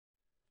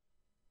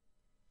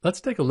Let's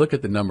take a look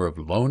at the number of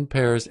lone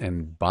pairs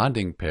and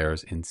bonding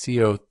pairs in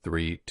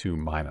CO3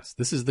 2-.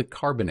 This is the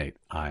carbonate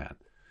ion.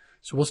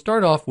 So we'll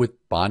start off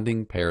with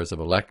bonding pairs of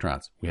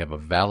electrons. We have a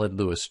valid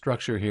Lewis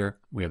structure here.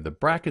 We have the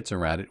brackets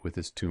around it with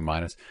this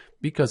 2-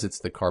 because it's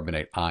the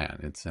carbonate ion.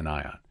 It's an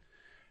ion.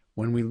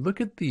 When we look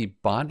at the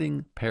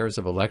bonding pairs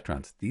of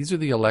electrons, these are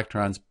the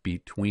electrons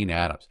between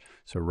atoms.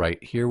 So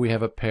right here we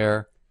have a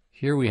pair,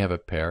 here we have a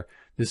pair.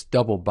 This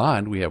double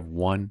bond, we have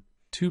 1,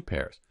 2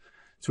 pairs.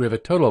 So we have a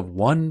total of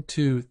 1,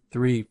 2,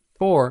 3,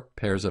 4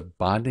 pairs of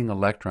bonding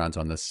electrons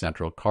on the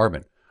central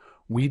carbon.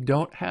 We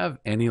don't have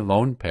any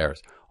lone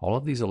pairs. All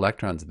of these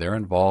electrons, they're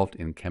involved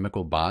in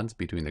chemical bonds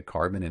between the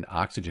carbon and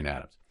oxygen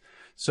atoms.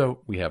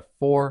 So we have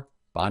 4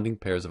 bonding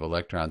pairs of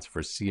electrons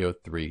for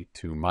CO3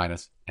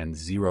 2- and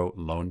 0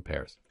 lone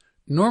pairs.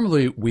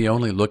 Normally, we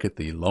only look at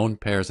the lone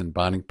pairs and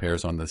bonding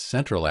pairs on the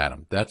central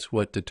atom. That's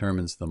what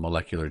determines the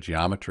molecular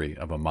geometry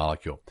of a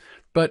molecule.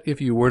 But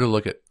if you were to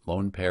look at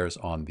lone pairs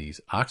on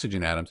these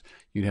oxygen atoms,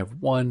 you'd have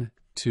 1,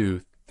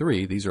 2,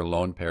 3. These are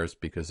lone pairs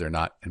because they're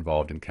not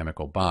involved in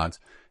chemical bonds.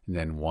 And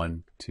then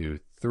 1, 2,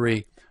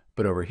 3.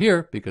 But over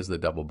here, because of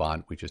the double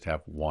bond, we just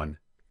have 1,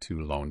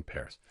 2 lone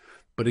pairs.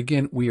 But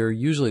again, we are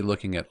usually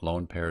looking at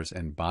lone pairs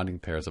and bonding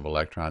pairs of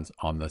electrons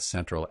on the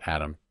central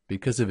atom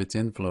because of its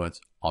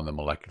influence on the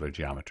molecular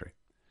geometry.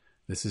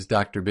 This is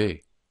Dr.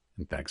 B,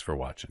 and thanks for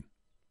watching.